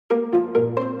You're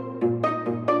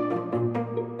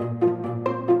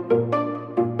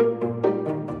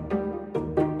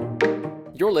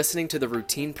listening to the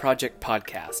Routine Project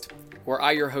podcast, where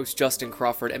I, your host Justin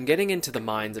Crawford, am getting into the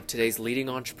minds of today's leading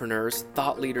entrepreneurs,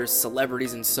 thought leaders,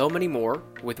 celebrities, and so many more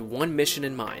with one mission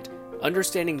in mind: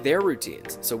 understanding their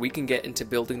routines so we can get into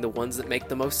building the ones that make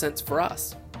the most sense for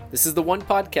us. This is the one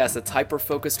podcast that's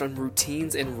hyper-focused on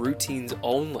routines and routines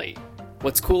only.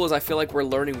 What's cool is I feel like we're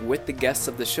learning with the guests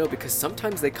of the show because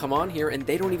sometimes they come on here and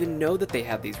they don't even know that they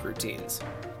have these routines.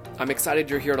 I'm excited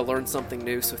you're here to learn something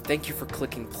new, so thank you for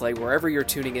clicking play wherever you're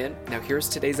tuning in. Now here's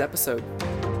today's episode.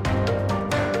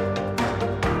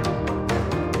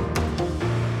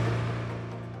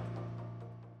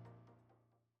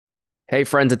 Hey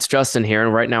friends, it's Justin here,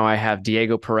 and right now I have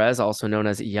Diego Perez, also known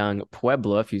as Young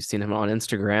Pueblo. If you've seen him on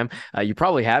Instagram, you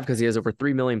probably have because he has over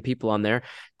 3 million people on there.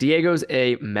 Diego's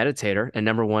a meditator and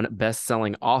 #1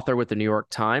 best-selling author with the New York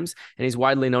Times, and he's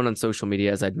widely known on social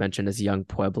media, as I'd mentioned, as Young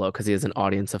Pueblo because he has an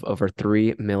audience of over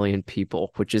 3 million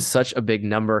people, which is such a big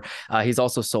number. He's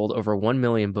also sold over 1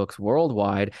 million books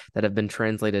worldwide that have been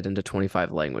translated into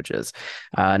 25 languages.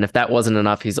 And if that wasn't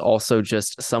enough, he's also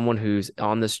just someone who's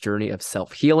on this journey of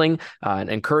self-healing,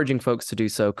 and encouraging folks to do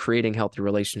so, creating healthy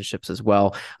relationships as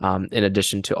well, in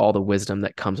addition to all the wisdom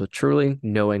that comes with truly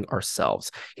knowing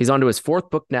ourselves. He's on to his 4th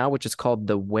book now, which is called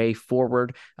The Way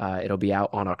Forward. It'll be out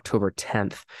on October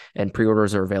 10th, and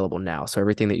pre-orders are available now. So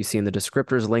everything that you see in the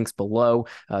descriptors, links below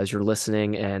as you're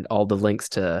listening, and all the links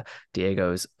to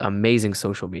Diego's amazing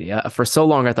social media. For so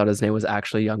long, I thought his name was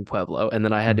actually Young Pueblo, and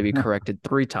then I had to be corrected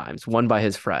 3 times, one by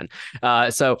his friend.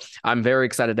 So I'm very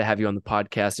excited to have you on the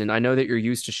podcast, and I know that you're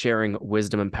used to sharing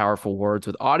wisdom and powerful words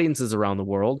with audiences around the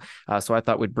world. So I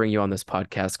thought we'd bring you on this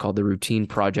podcast called The Routine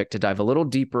Project to dive a little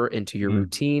deeper into your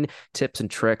routine tips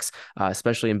and tricks,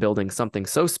 especially in building something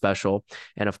so special.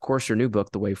 And of course, your new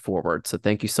book, The Way Forward. So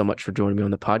thank you so much for joining me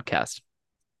on the podcast.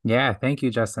 Yeah, thank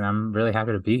you, Justin. I'm really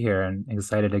happy to be here and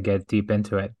excited to get deep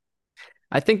into it.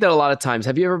 I think that a lot of times,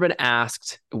 have you ever been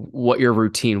asked what your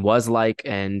routine was like?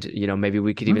 And, maybe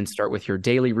we could even start with your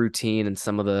daily routine and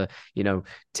some of the,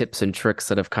 tips and tricks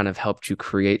that have kind of helped you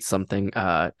create something.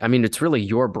 It's really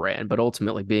your brand, but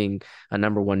ultimately being a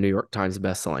 #1 New York Times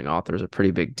bestselling author is a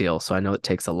pretty big deal. So I know it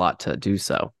takes a lot to do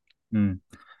so.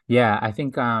 Yeah, I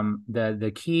think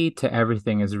the key to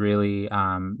everything is really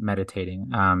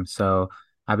meditating. So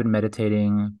I've been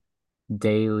meditating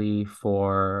daily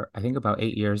for I think about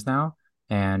 8 years now.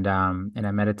 And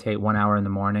I meditate 1 hour in the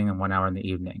morning and 1 hour in the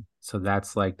evening. So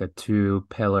that's like the 2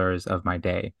 pillars of my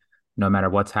day. No matter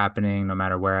what's happening, no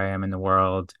matter where I am in the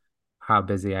world, how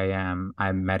busy I am,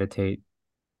 I meditate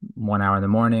 1 hour in the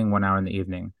morning, 1 hour in the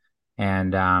evening.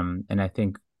 And I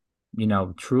think,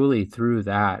 truly through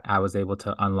that, I was able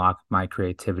to unlock my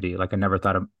creativity. Like I never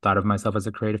thought of myself as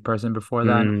a creative person before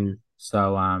that.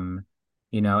 So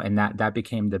and that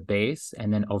became the base.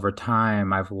 And then over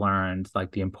time, I've learned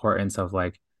like the importance of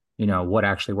like, what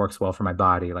actually works well for my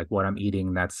body, like what I'm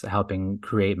eating that's helping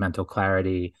create mental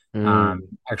clarity,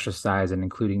 exercise, and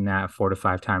including that 4 to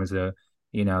 5 times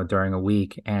during a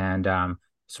week, and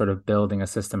sort of building a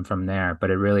system from there. But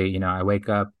it really, I wake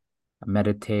up,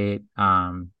 meditate,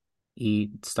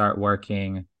 eat, start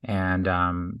working, and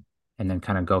then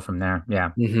kind of go from there. Yeah.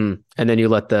 And then you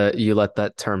let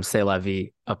that term "c'est la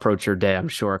vie" approach your day, I'm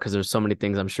sure, because there's so many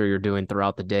things I'm sure you're doing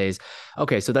throughout the days.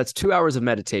 Okay, so that's 2 hours of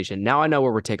meditation. Now I know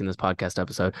where we're taking this podcast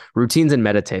episode: routines and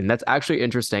meditating. That's actually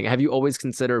interesting.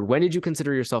 When did you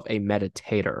consider yourself a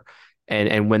meditator,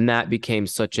 and when that became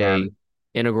such a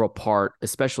integral part,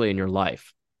 especially in your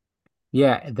life?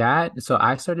 So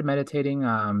I started meditating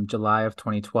July of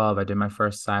 2012. I did my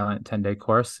first silent 10-day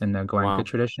course in the Goenka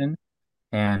tradition.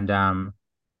 And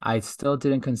I still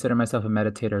didn't consider myself a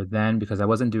meditator then because I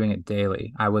wasn't doing it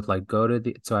daily. I would like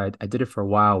I did it for a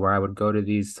while where I would go to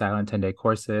these silent 10-day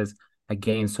courses. I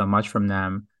gained so much from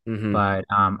them. But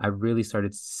I really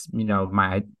started,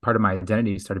 my part of my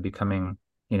identity started becoming,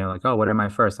 like, oh, what am I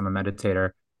first? I'm a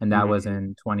meditator. And that was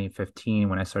in 2015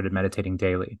 when I started meditating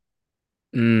daily.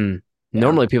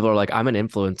 Normally people are like, I'm an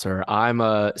influencer, I'm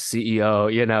a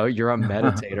CEO, you're a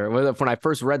meditator. When I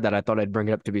first read that, I thought I'd bring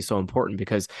it up to be so important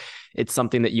because it's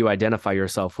something that you identify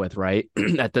yourself with, right?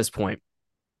 At this point,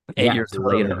 8 years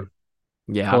later.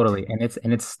 Yeah. Totally. And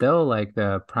it's still like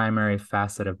the primary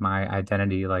facet of my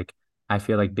identity. Like I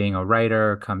feel like being a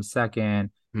writer comes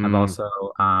second. I've also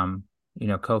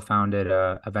co-founded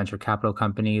a venture capital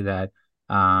company that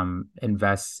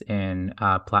invests in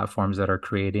platforms that are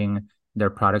creating their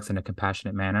products in a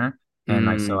compassionate manner.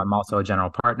 And so I'm also a general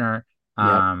partner.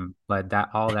 But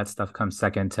all that stuff comes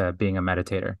second to being a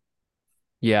meditator.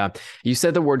 Yeah. You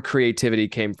said the word creativity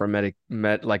came from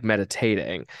like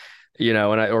meditating,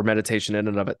 or meditation in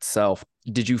and of itself.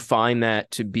 Did you find that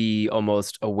to be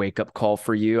almost a wake-up call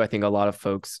for you? I think a lot of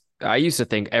folks, I used to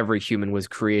think every human was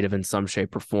creative in some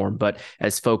shape or form, but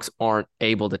as folks aren't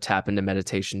able to tap into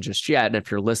meditation just yet, and if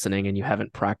you're listening and you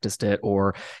haven't practiced it,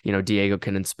 or, Diego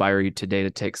can inspire you today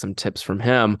to take some tips from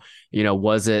him,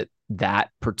 was it that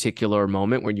particular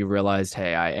moment when you realized,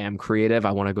 hey, I am creative.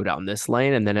 I want to go down this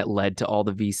lane. And then it led to all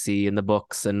the VC and the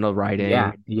books and the Yeah,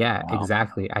 writing. yeah, Wow.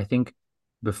 exactly. I think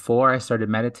before I started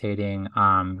meditating,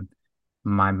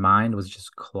 my mind was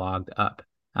just clogged up.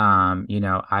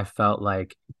 I felt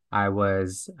like I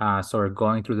was sort of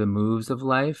going through the moves of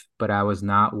life, but I was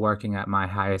not working at my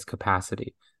highest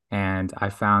capacity. And I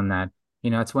found that,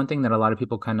 it's one thing that a lot of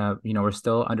people kind of, we're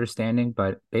still understanding,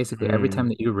 but basically every time Mm,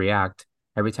 that you react,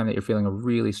 every time that you're feeling a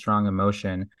really strong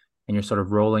emotion and you're sort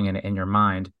of rolling in it in your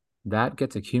mind, that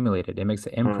gets accumulated. It makes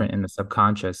an mm, imprint in the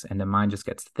subconscious, and the mind just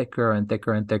gets thicker and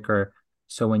thicker and thicker.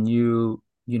 So when you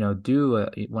do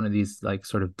one of these like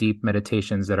sort of deep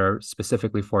meditations that are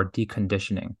specifically for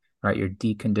deconditioning, right? You're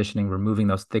deconditioning, removing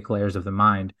those thick layers of the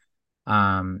mind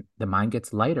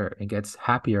gets lighter, it gets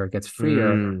happier, it gets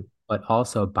freer. mm, But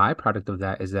also, a byproduct of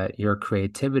that is that your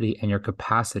creativity and your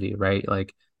capacity, right?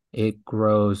 Like it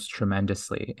grows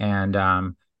tremendously, and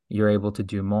you're able to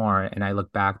do more. And I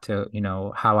look back to,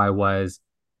 how I was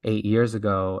 8 years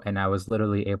ago, and I was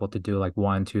literally able to do like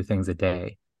one, two things a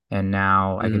day. And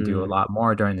now I can do a mm, lot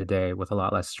more during the day with a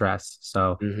lot less stress.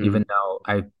 So hmm. even though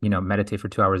I, meditate for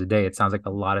 2 hours a day, it sounds like a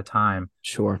lot of time,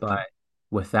 Sure. but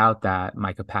without that,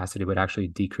 my capacity would actually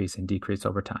decrease and decrease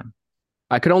over time.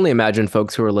 I could only imagine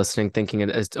folks who are listening thinking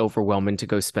it's overwhelming to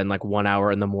go spend like 1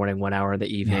 hour in the morning, 1 hour in the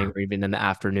evening, Yeah. or even in the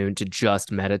afternoon to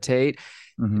just meditate.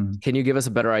 Hmm. Can you give us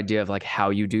a better idea of like how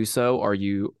you do so? Are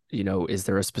you, is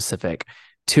there a specific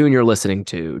tune you're listening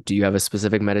to? Do you have a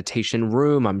specific meditation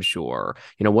room? I'm sure.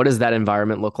 What does that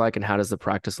environment look like and how does the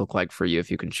practice look like for you?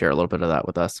 If you can share a little bit of that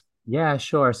with us. Yeah,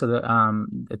 sure. So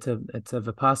it's a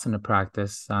Vipassana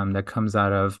practice that comes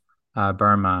out of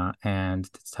Burma, and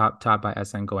it's taught by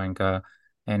S.N. Goenka,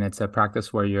 and it's a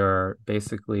practice where you're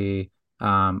basically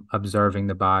observing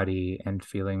the body and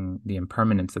feeling the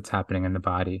impermanence that's happening in the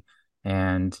body.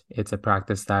 And it's a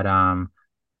practice that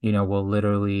will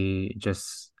literally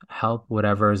just help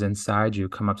whatever is inside you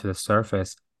come up to the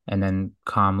surface and then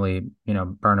calmly,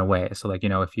 burn away. So like,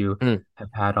 if you Mm, have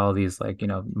had all these like,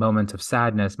 moments of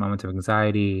sadness, moments of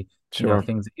anxiety, sure.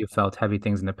 things that you felt heavy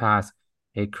things in the past,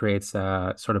 it creates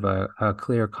a sort of a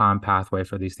clear, calm pathway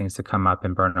for these things to come up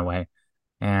and burn away.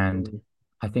 And Mm,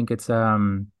 I think it's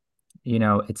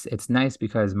nice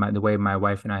because the way my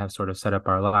wife and I have sort of set up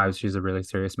our lives, she's a really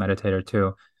serious meditator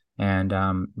too. And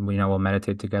we'll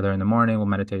meditate together in the morning, we'll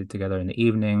meditate together in the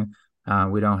evening.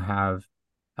 We don't have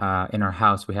in our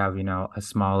house, we have, a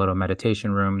small little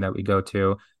meditation room that we go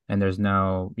to, and there's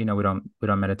no, we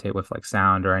don't meditate with like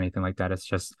sound or anything like that. It's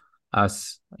just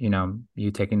us,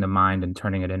 you taking the mind and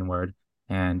turning it inward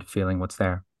and feeling what's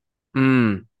there.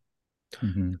 mm.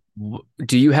 Hmm.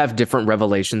 Do you have different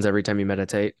revelations every time you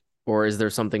meditate, or is there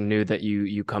something new that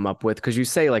you come up with? Because you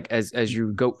say like as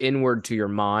you go inward to your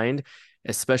mind,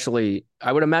 especially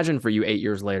I would imagine for you 8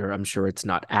 years later, I'm sure it's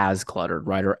not as cluttered,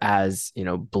 right? Or as,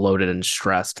 bloated and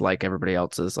stressed like everybody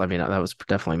else is. I mean, that was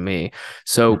definitely me.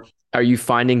 So are you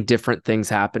finding different things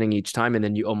happening each time and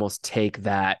then you almost take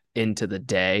that into the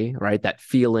day, right? That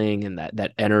feeling and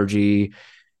that energy,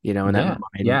 and that Yeah,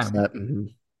 yeah. mindset.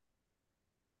 Mhm.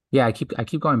 Yeah, I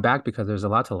keep going back because there's a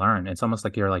lot to learn. It's almost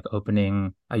like you're like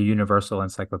opening a universal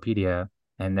encyclopedia,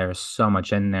 and there's so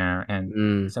much in there. And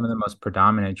Mm, some of the most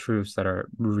predominant truths that are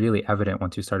really evident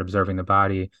once you start observing the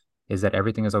body is that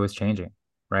everything is always changing,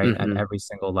 right? At mhm. every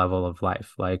single level of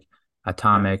life, like Yeah.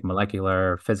 atomic,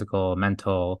 molecular, physical,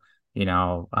 mental,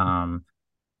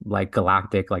 like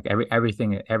galactic, like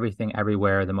everything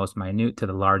everywhere, the most minute to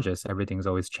the largest, everything's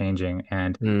always changing.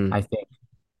 And Mm, I think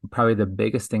probably the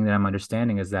biggest thing that I'm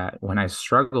understanding is that when I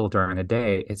struggle during the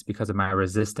day, it's because of my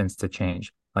resistance to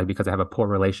change, like because I have a poor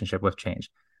relationship with change.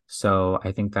 So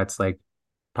I think that's like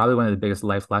probably one of the biggest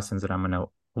life lessons that I'm going to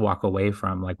walk away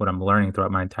from. Like what I'm learning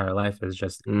throughout my entire life is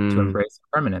just to mm. embrace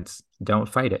permanence. Don't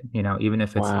fight it. Even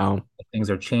Wow. if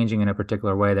things are changing in a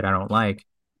particular way that I don't like,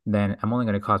 then I'm only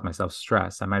going to cause myself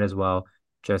stress. I might as well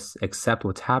just accept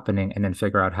what's happening and then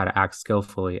figure out how to act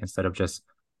skillfully instead of just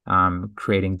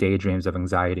creating daydreams of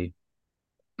anxiety.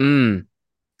 Mm.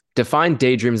 Define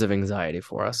daydreams of anxiety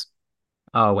for us.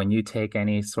 Oh, when you take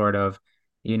any sort of,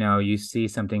 you see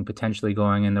something potentially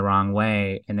going in the wrong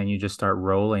way, and then you just start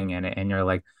rolling in it, and you're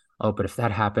like, oh, but if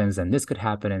that happens, then this could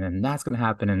happen, and then that's going to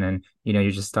happen. And then,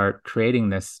 you just start creating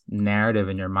this narrative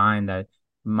in your mind that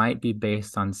might be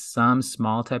based on some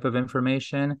small type of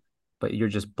information, but you're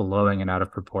just blowing it out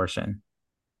of proportion.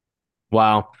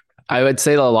 Wow. I would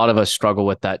say that a lot of us struggle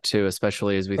with that too,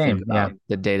 especially as we think Same. Yeah. about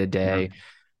the day to Yeah. day.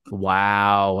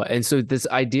 Wow. And so this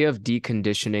idea of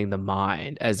deconditioning the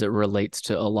mind as it relates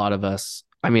to a lot of us,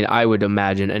 I mean, I would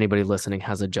imagine anybody listening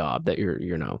has a job that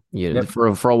Yep.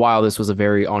 for a while this was a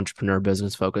very entrepreneur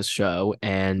business focused show,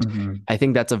 and Hmm. I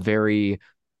think that's a very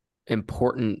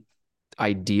important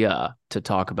idea to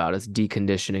talk about is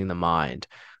deconditioning the mind,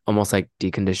 almost like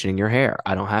deconditioning your hair.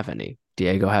 I don't have any.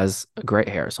 Diego has great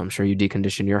hair, so I'm sure you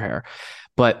decondition your hair.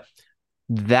 But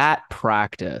that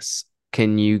practice,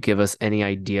 can you give us any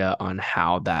idea on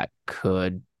how that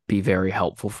could be very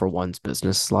helpful for one's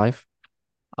business life?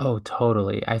 Oh,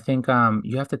 totally. I think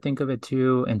you have to think of it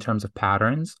too in terms of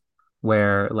patterns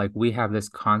where like we have this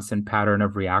constant pattern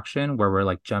of reaction where we're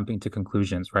like jumping to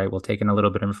conclusions, right? We'll take in a little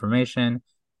bit of information,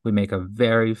 we make a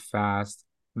very fast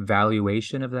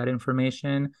valuation of that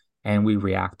information and we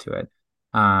react to it.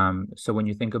 So when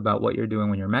you think about what you're doing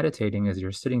when you're meditating is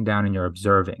you're sitting down and you're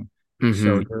observing. So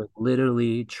Mm-hmm. you're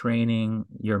literally training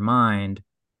your mind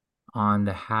on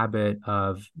the habit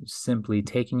of simply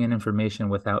taking in information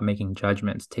without making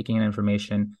judgments, taking in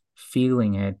information,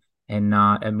 feeling it, and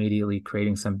not immediately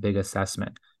creating some big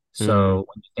assessment. Mm, So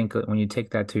when you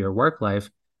take that to your work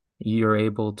life, you're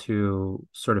able to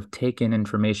sort of take in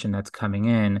information that's coming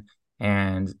in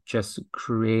and just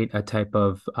create a type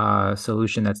of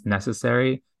solution that's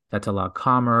necessary, that's a lot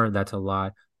calmer, that's a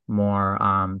lot more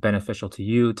beneficial to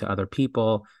you, to other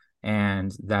people,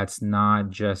 and that's not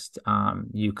just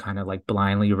you kind of like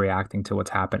blindly reacting to what's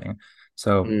happening.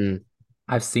 So mm,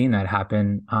 I've seen that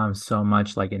happen so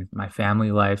much, like in my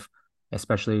family life,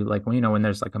 especially like when when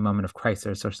there's like a moment of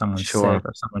crisis or someone's sick sure.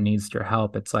 or someone needs your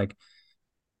help. It's like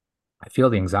I feel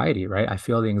the anxiety, right? I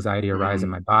feel the anxiety arise in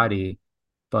Mm, my body,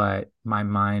 but my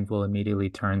mind will immediately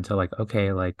turn to like,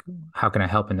 okay, like how can I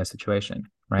help in this situation?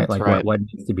 Right? that's Like right. what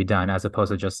needs to be done as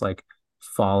opposed to just like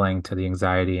falling to the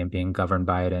anxiety and being governed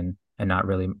by it and not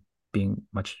really being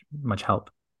much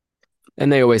help.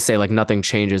 And they always say like nothing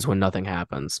changes when nothing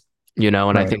happens, and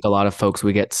I Right. think a lot of folks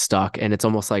we get stuck and it's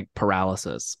almost like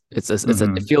paralysis. It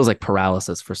Hmm. feels like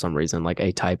paralysis for some reason, like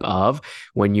a type of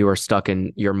when you are stuck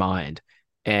in your mind.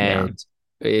 Yeah. And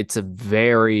it's a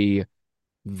very,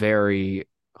 very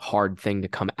hard thing to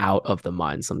come out of the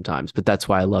mind sometimes. But that's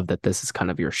why I love that this is kind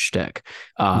of your shtick.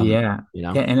 Yeah. You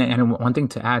know? Yeah. And one thing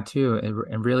to add too,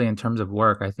 and really in terms of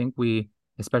work, I think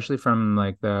especially from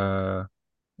like the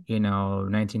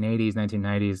 1980s,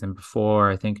 1990s, and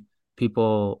before, I think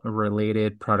people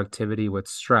related productivity with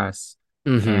stress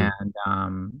Mm-hmm.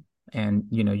 and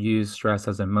use stress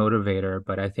as a motivator.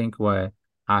 But I think what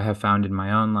I have found in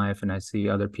my own life, and I see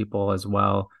other people as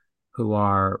well who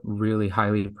are really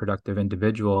highly productive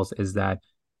individuals, is that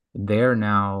they're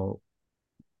now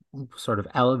sort of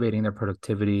elevating their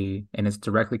productivity and it's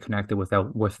directly connected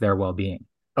with their well-being,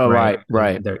 Oh, right? right,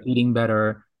 right. They're eating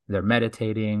better, they're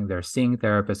meditating, they're seeing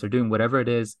therapists, they're doing whatever it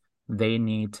is they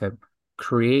need to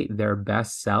create their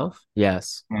best self.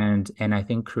 Yes. And I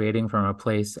think creating from a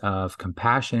place of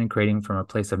compassion, creating from a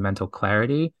place of mental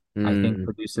clarity, I think Mm,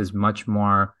 produces much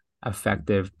more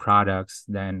effective products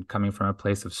than coming from a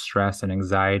place of stress and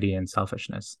anxiety and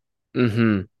selfishness.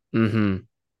 mm-hmm. Mm-hmm.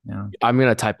 You know? I'm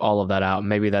gonna type all of that out.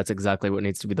 Maybe that's exactly what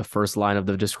needs to be the first line of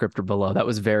the descriptor below. That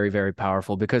was very, very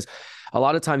powerful because a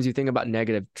lot of times you think about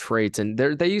negative traits, and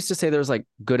they used to say there's like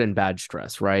good and bad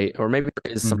stress, right? Or maybe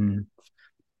there is some Hmm.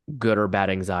 good or bad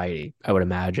anxiety, I would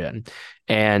imagine.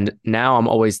 And now I'm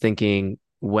always thinking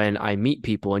when I meet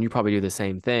people, and you probably do the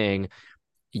same thing,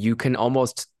 you can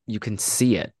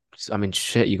see it. I mean,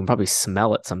 shit, you can probably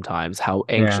smell it sometimes, how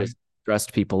Yeah. anxious,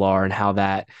 stressed people are, and how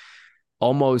that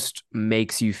almost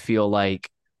makes you feel like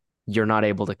you're not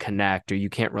able to connect or you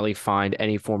can't really find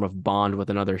any form of bond with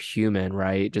another human,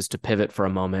 right? Just to pivot for a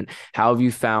moment, how have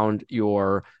you found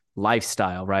your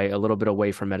lifestyle, right? A little bit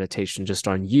away from meditation, just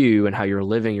on you and how you're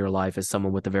living your life as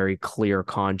someone with a very clear,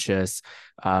 conscious,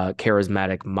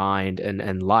 charismatic mind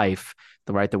and life,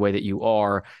 the way that you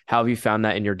are. How have you found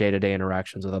that in your day-to-day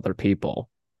interactions with other people?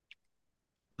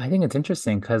 I think it's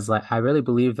interesting because like I really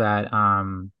believe that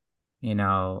you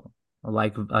know,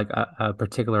 like a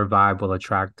particular vibe will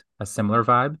attract a similar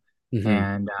vibe.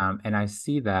 Mm-hmm. And I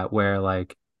see that where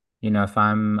like, if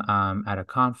I'm at a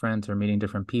conference or meeting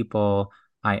different people,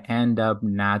 I end up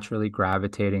naturally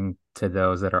gravitating to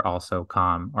those that are also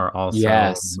calm or also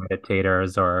Yes.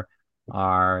 meditators or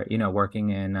are, working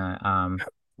in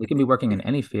they can be working in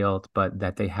any field, but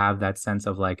that they have that sense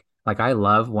of like I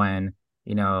love when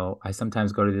I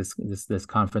sometimes go to this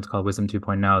conference called Wisdom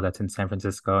 2.0 that's in San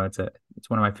Francisco. It's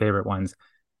one of my favorite ones.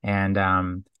 And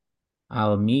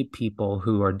I'll meet people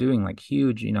who are doing like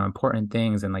huge, important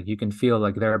things, and like you can feel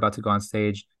like they're about to go on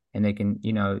stage, and they can,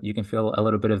 you can feel a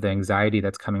little bit of the anxiety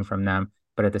that's coming from them.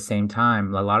 But at the same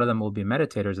time, a lot of them will be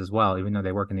meditators as well, even though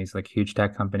they work in these like huge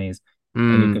tech companies.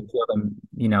 And you can Mm, feel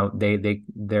them,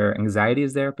 their anxiety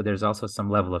is there, but there's also some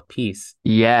level of peace.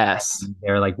 yes.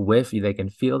 They're like with you, they can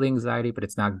feel the anxiety, but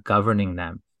it's not governing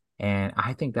them. And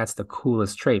I think that's the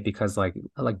coolest trait because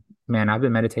man, I've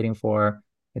been meditating for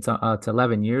it's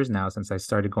 11 years now since I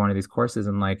started going to these courses,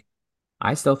 and like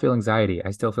I still feel anxiety.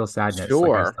 I still feel sadness.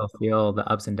 Like I Sure. still feel the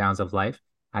ups and downs of life.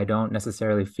 I don't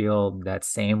necessarily feel that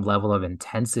same level of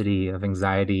intensity of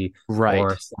anxiety Right.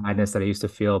 or sadness that I used to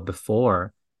feel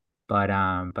before. But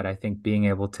I think being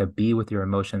able to be with your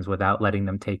emotions without letting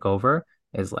them take over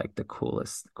is like the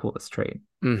coolest trait.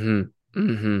 Mm-hmm.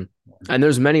 Mm-hmm. And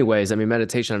there's many ways. I mean,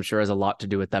 meditation, I'm sure, has a lot to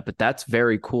do with that, but that's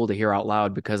very cool to hear out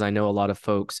loud because I know a lot of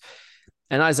folks,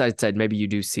 and as I said, maybe you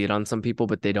do see it on some people,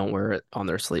 but they don't wear it on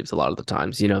their sleeves a lot of the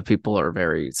times. People are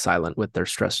very silent with their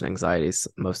stress and anxieties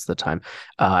most of the time.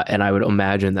 And I would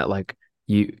imagine that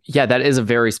yeah, that is a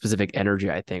very specific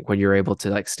energy, I think, when you're able to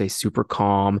like stay super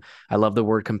calm. I love the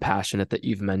word compassionate that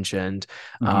you've mentioned,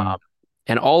 Hmm.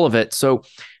 and all of it. So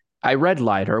I read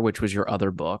Lighter, which was your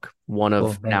other book, one of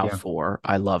Cool. Thank now you. four.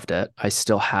 I loved it. I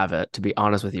still have it. To be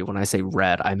honest with you, when I say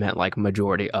read, I meant like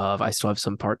majority of. I still have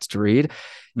some parts to read.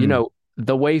 You Mm. know,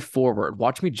 The Way Forward.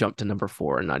 Watch me jump to number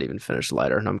four and not even finish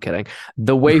Lighter. No, I'm kidding.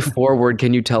 The Way Forward.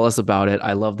 Can you tell us about it?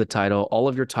 I love the title. All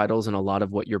of your titles and a lot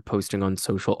of what you're posting on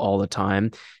social all the time.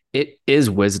 It is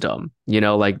wisdom.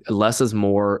 Like less is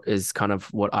more is kind of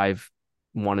what I've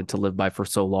wanted to live by for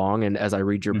so long. And as I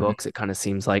read your Mhm. books, it kind of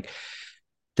seems like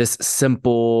this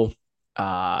simple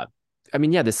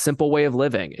yeah, this simple way of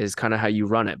living is kind of how you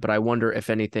run it. But I wonder if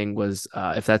anything was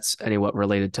if that's anywhat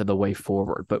related to the way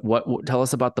forward. But tell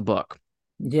us about the book.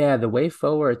 Yeah, the way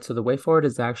forward. So the way forward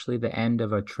is actually the end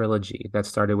of a trilogy that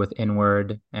started with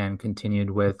Inward and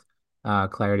continued with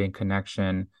Clarity and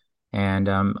Connection. And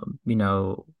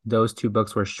those two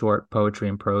books were short poetry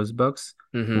and prose books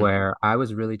Mm-hmm. where I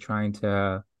was really trying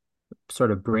to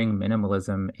sort of bring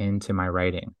minimalism into my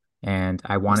writing. And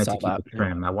I I wanted to saw keep that. it Yeah.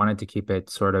 trim. I wanted to keep it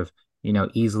sort of,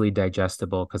 easily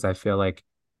digestible because I feel like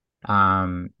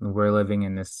we're living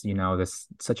in this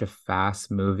such a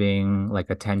fast moving, like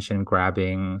attention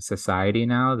grabbing society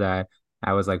now that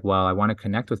I was like, well, I want to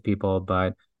connect with people,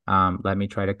 but let me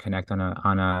try to connect on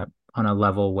a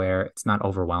level where it's not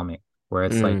overwhelming, where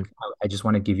it's Mm. like I just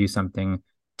want to give you something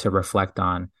to reflect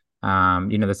on.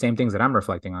 The same things that I'm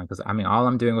reflecting on, because I mean all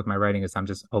I'm doing with my writing is I'm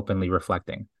just openly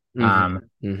reflecting. Mm-hmm. um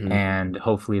Mm-hmm. and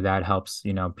hopefully that helps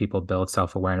people build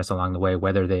self-awareness along the way,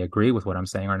 whether they agree with what I'm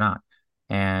saying or not.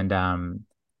 And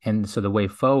so the way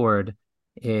forward,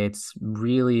 it's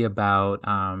really about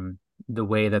the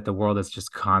way that the world is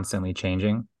just constantly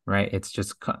changing, right? It's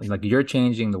just like you're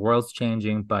changing, the world's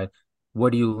changing, but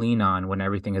what do you lean on when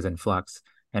everything is in flux?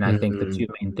 And I think the Mm-hmm. two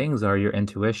main things are your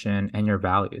intuition and your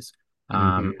values.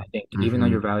 Mm-hmm. I think even though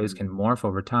Mm-hmm. your values can morph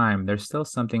over time, there's still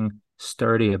something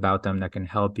sturdy about them that can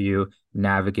help you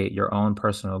navigate your own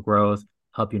personal growth,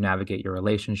 help you navigate your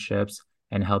relationships,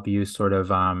 and help you sort of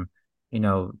you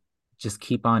know, just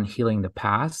keep on healing the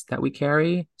past that we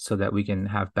carry so that we can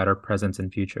have better presents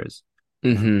and futures.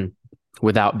 Mm-hmm.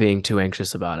 Without being too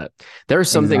anxious about it. There's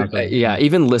something, Exactly. yeah, Yeah.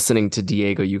 even listening to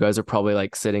Diego, you guys are probably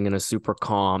like sitting in a super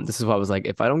calm. This is why I was like,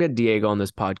 if I don't get Diego on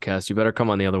this podcast, you better come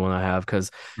on the other one I have because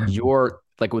you're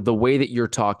like with the way that you're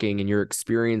talking and your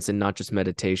experience in not just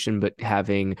meditation, but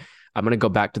having, I'm going to go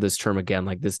back to this term again,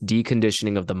 like this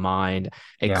deconditioning of the mind.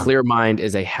 A Yeah, clear mind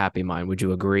is a happy mind. Would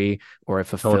you agree? Or a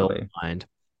fulfilled totally. mind?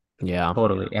 Yeah.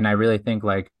 Totally. And I really think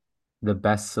like the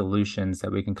best solutions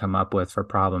that we can come up with for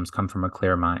problems come from a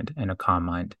clear mind and a calm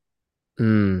mind.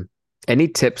 Mm. Any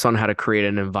tips on how to create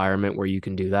an environment where you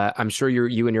can do that? I'm sure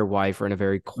you and your wife are in a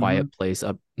very Hmm. quiet place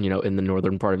up, in the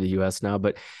northern part of the US now,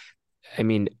 but I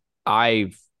mean,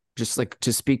 I've just like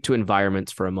to speak to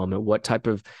environments for a moment. What type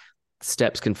of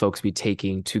steps can folks be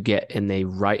taking to get in the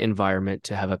right environment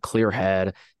to have a clear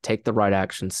head, take the right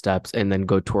action steps, and then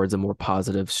go towards a more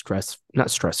positive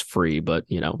not stress free, but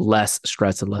less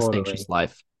stress and less anxious Totally.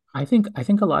 life? I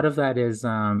think a lot of that is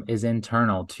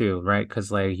internal too, right?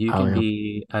 Because like you Oh can yeah,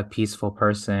 be a peaceful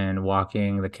person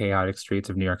walking the chaotic streets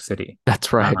of New York City.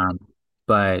 that's right. Um,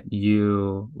 but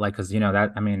you like because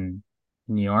that I mean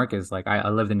New York is like I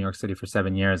lived in New York City for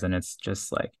 7 years, and it's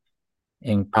just like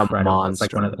A incredible. It's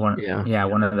like monster. Yeah.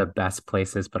 one of the best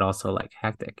places, but also like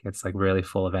hectic. It's like really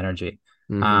full of energy.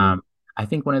 Hmm. Um, I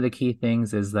think one of the key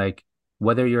things is like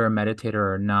whether you're a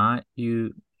meditator or not,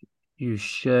 you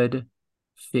should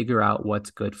figure out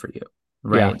what's good for you,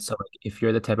 Yeah. right? So like, if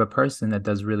you're the type of person that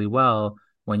does really well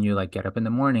when you like get up in the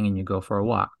morning and you go for a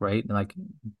walk, right? Like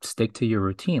stick to your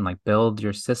routine, like build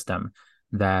your system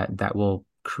that will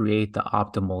create the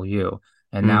optimal you.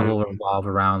 And that will Mm, revolve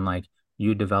around like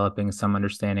you developing some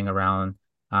understanding around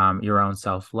your own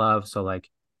self-love. So like,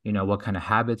 what kind of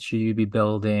habits should you be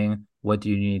building? What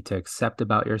do you need to accept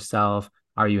about yourself?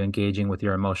 Are you engaging with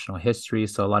your emotional history?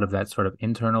 So a lot of that sort of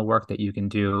internal work that you can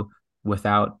do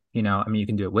without, I mean, you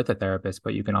can do it with a therapist,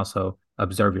 but you can also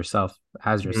observe yourself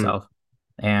as mm, yourself.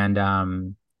 And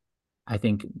I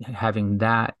think having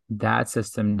that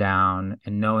system down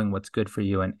and knowing what's good for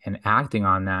you and acting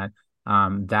on that,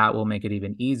 that will make it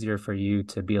even easier for you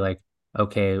to be like,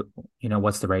 okay,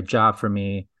 what's the right job for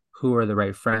me? Who are the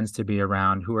right friends to be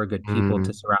around? Who are good people mm,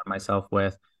 to surround myself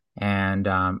with? And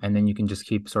then you can just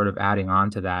keep sort of adding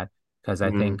on to that. Because I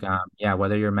mm. think, yeah,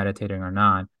 whether you're meditating or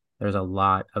not, there's a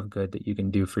lot of good that you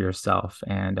can do for yourself.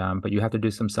 And but you have to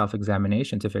do some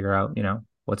self-examination to figure out,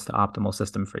 what's the optimal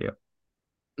system for you.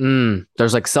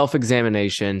 There's like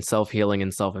self-examination, self-healing,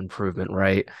 and self-improvement,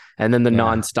 right? And then the Yeah,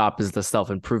 nonstop is the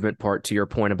self-improvement part to your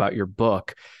point about your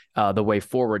book, the way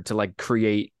forward to like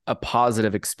create a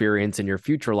positive experience in your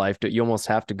future life. That you almost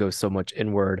have to go so much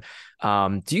inward.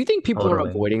 Do you think people are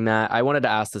totally. avoiding that? I wanted to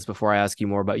ask this before I ask you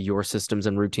more about your systems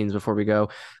and routines before we go.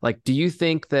 Like, do you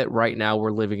think that right now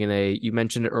we're living in you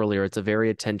mentioned it earlier, it's a very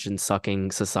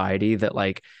attention-sucking society that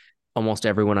like almost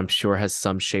everyone I'm sure has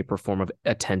some shape or form of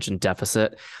attention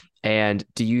deficit. And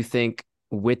do you think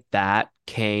with that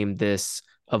came this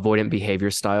avoidant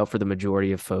behavior style for the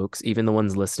majority of folks, even the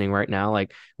ones listening right now?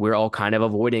 Like we're all kind of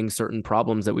avoiding certain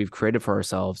problems that we've created for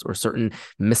ourselves or certain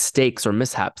mistakes or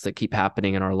mishaps that keep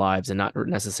happening in our lives and not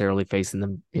necessarily facing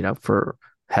them, for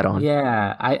head on.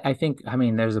 Yeah, I think, I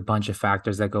mean, there's a bunch of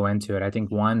factors that go into it. I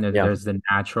think one, that Yeah. there's the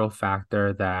natural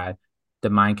factor that the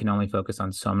mind can only focus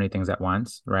on so many things at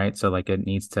once, right? So like it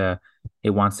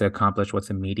wants to accomplish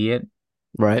what's immediate.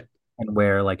 Right. And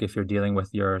where like if you're dealing with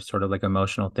your sort of like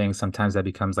emotional thing, sometimes that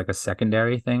becomes like a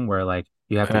secondary thing where like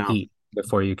you have to Yeah. eat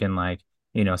before you can like,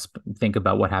 think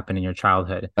about what happened in your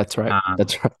childhood. That's right. Um,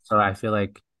 That's right. so I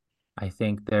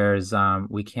think there's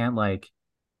we can't like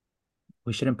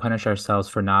we shouldn't punish ourselves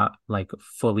for not like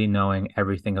fully knowing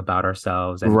everything about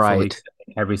ourselves and fully Right.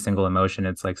 accepting every single emotion.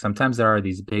 It's like sometimes there are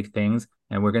these big things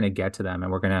and we're going to get to them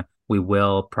and we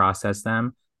will process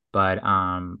them, but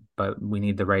we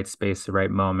need the right space, the right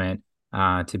moment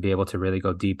to be able to really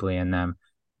go deeply in them.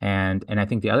 And I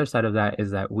think the other side of that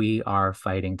is that we are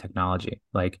fighting technology.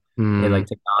 Mm, Like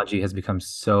technology has become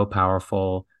so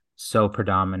powerful, so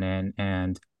predominant,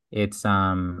 and it's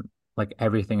like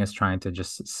everything is trying to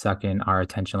just suck in our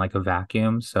attention like a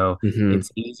vacuum. So hmm.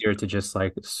 it's easier to just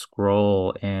like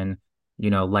scroll in,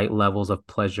 light levels of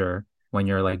pleasure when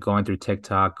you're like going through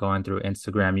TikTok, going through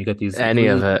Instagram. You get these Any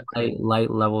of really it. light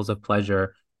levels of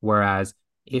pleasure. Whereas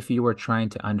if you were trying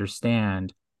to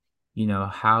understand,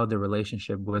 how the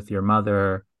relationship with your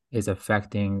mother is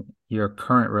affecting your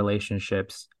current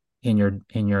relationships in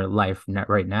your life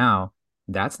right now,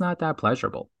 that's not that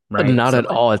pleasurable, right? Not So at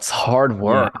all. It's hard yeah,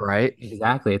 work, right?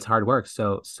 exactly. It's hard work.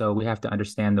 So we have to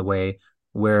understand the way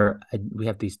where we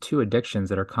have these two addictions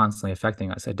that are constantly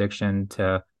affecting us: addiction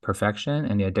to perfection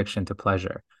and the addiction to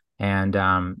pleasure. And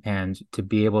to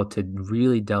be able to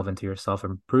really delve into your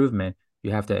self-improvement,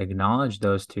 you have to acknowledge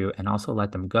those two and also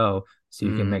let them go so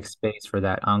you can Mm. make space for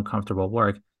that uncomfortable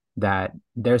work, that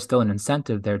there's still an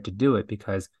incentive there to do it,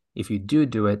 because if you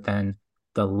do it, then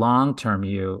the long-term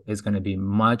you is going to be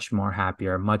much more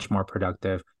happier, much more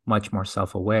productive, much more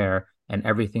self-aware, and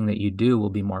everything that you do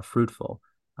will be more fruitful.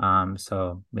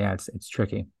 So yeah, it's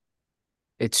tricky.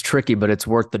 It's tricky, but it's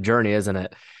worth the journey, isn't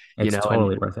it? It's And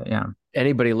totally worth it. Yeah.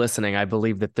 anybody listening, I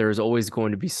believe that there's always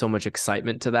going to be so much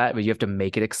excitement to that, but you have to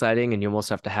make it exciting and you almost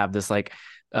have to have this like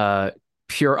uh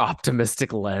pure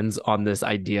optimistic lens on this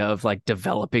idea of like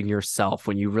developing yourself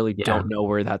when you really Yeah. don't know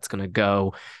where that's going to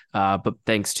go. But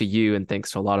thanks to you and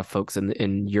thanks to a lot of folks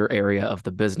in your area of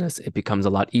the business, it becomes a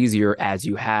lot easier as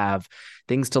you have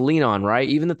things to lean on, right?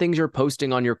 Even the things you're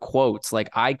posting on your quotes, like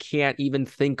I can't even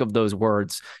think of those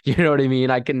words. You know what I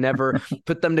mean? I can never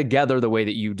put them together the way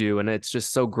that you do, and it's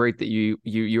just so great that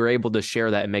you're able to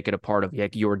share that and make it a part of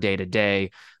like your day to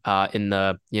day. In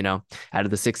the out of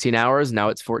the 16 hours, now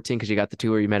it's 14 because you got the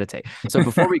 2 where you meditate. So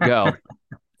before we go,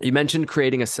 you mentioned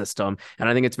creating a system, and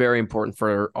I think it's very important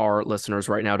for our listeners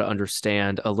right now to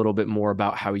understand a little bit more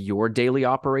about how your daily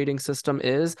operating system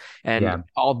is. And Yeah.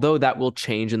 although that will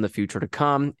change in the future to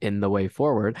come in the way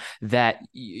forward, that,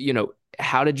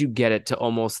 how did you get it to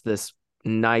almost this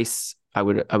nice I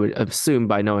would assume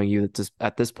by knowing you that just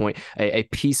at this point a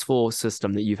peaceful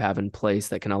system that you have in place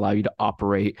that can allow you to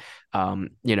operate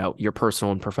your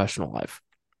personal and professional life.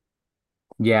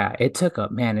 Yeah, it took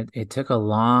a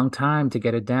long time to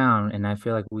get it down, and I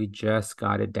feel like we just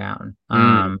got it down.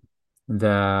 Mm,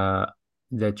 The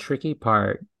the tricky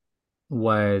part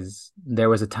was there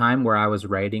was a time where I was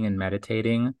writing and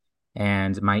meditating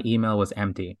and my email was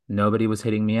empty. Nobody was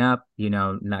hitting me up,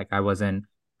 like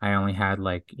I only had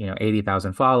like,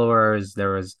 80,000 followers.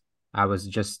 I was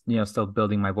just, still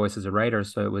building my voice as a writer.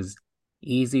 So it was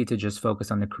easy to just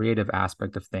focus on the creative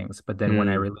aspect of things. But then when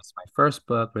I mm, released my first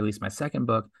book, released my second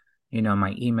book,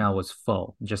 my email was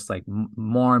full. Just like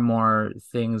more and more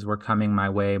things were coming my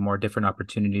way, more different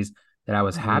opportunities that I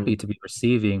was mm, happy to be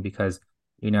receiving because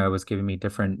it was giving me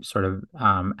different sort of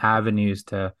avenues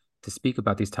to speak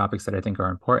about these topics that I think are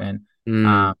important.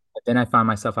 mm. But then I found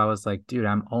myself, I was like, dude,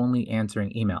 I'm only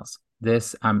answering emails.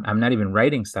 I'm not even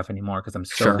writing stuff anymore because I'm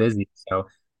so Sure. busy. So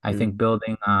I think Mm,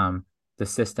 building the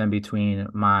system between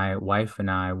my wife and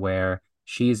I, where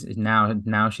she's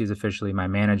now she's officially my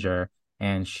manager,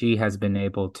 and she has been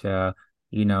able to,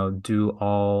 do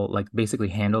all like basically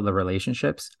handle the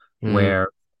relationships mm, where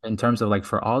in terms of like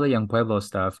for all the Young Pueblo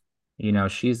stuff,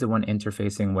 she's the one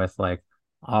interfacing with like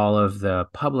all of the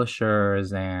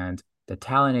publishers and the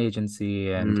talent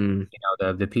agency and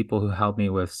mm. the people who help me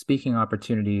with speaking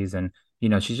opportunities and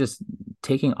she's just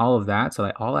taking all of that, so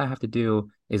like all I have to do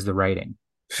is the writing.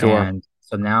 Sure. And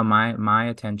so now my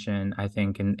attention, I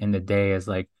think, in the day is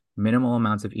like minimal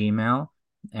amounts of email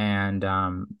and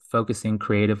focusing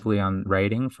creatively on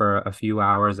writing for a few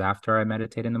hours after I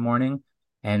meditate in the morning,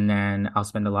 and then I'll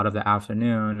spend a lot of the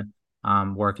afternoon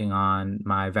working on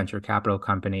my venture capital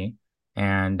company,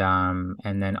 and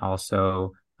then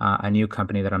also a new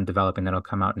company that I'm developing that'll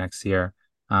come out next year,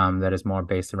 that is more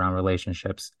based around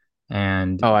relationships.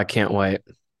 And Oh, I can't wait.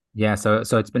 yeah, so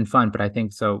it's been fun, but I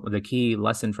think so the key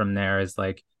lesson from there is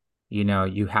like,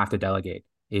 you have to delegate.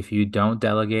 If you don't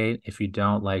delegate, if you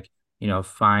don't like,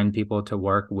 find people to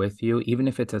work with you, even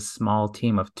if it's a small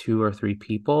team of two or three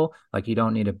people, like you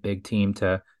don't need a big team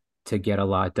to get a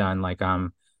lot done. Like I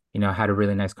had a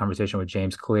really nice conversation with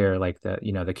James Clear, like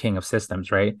the king of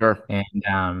systems, right? Sure.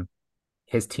 And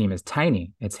his team is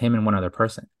tiny. It's him and one other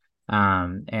person.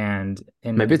 Maybe it's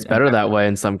And better that way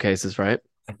in some cases, right?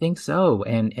 I think so.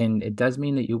 And it does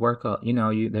mean that you work,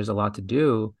 there's a lot to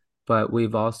do, but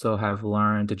we've also have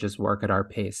learned to just work at our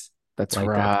pace. That's Like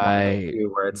that's one thing right.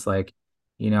 too, where it's like,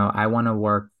 I want to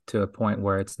work to a point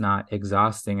where it's not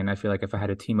exhausting. And I feel like if I had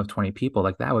a team of 20 people,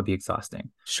 like that would be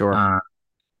exhausting. Sure. Uh,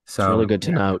 It's really so good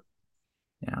to yeah, know.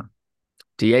 yeah.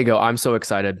 Diego, I'm so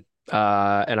excited.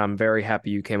 And I'm very happy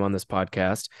you came on this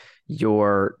podcast.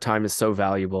 Your time is so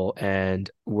valuable, and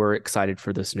we're excited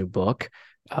for this new book.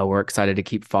 We're excited to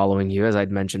keep following you. As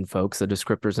I'd mentioned, folks, the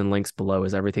descriptors and links below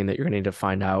is everything that you're going to need to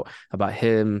find out about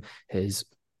him, his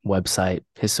website,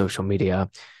 his social media,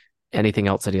 anything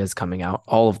else that he has coming out,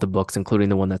 all of the books, including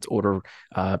the one that's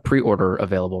pre-order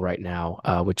available right now,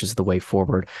 which is The Way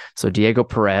Forward. So Diego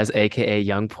Perez, aka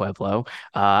Young Pueblo,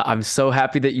 I'm so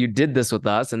happy that you did this with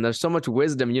us, and there's so much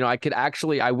wisdom.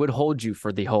 I would hold you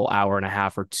for the whole hour and a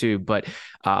half or two, but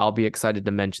I'll be excited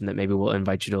to mention that maybe we'll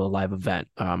invite you to a live event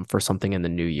for something in the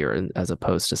new year, as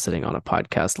opposed to sitting on a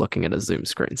podcast looking at a Zoom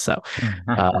screen. So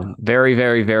very,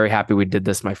 very, very happy we did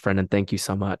this, my friend, and thank you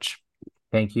so much.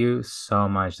 Thank you so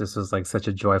much. This was like such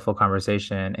a joyful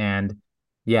conversation. And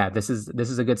yeah, this is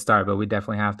a good start, but we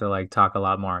definitely have to like talk a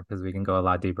lot more because we can go a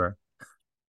lot deeper.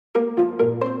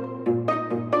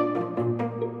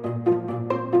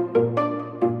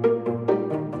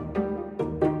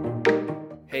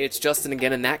 Hey, it's Justin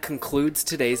again, and that concludes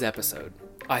today's episode.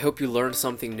 I hope you learned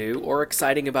something new or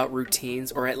exciting about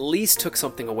routines, or at least took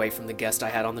something away from the guest I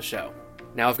had on the show.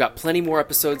 Now, I've got plenty more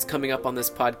episodes coming up on this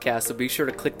podcast, so be sure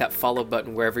to click that follow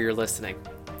button wherever you're listening.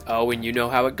 Oh, and you know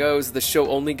how it goes. The show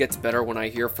only gets better when I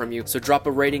hear from you, so drop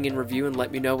a rating and review and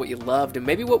let me know what you loved and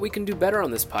maybe what we can do better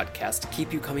on this podcast to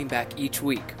keep you coming back each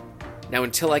week. Now,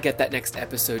 until I get that next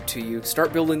episode to you,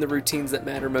 start building the routines that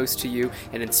matter most to you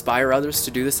and inspire others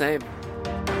to do the same.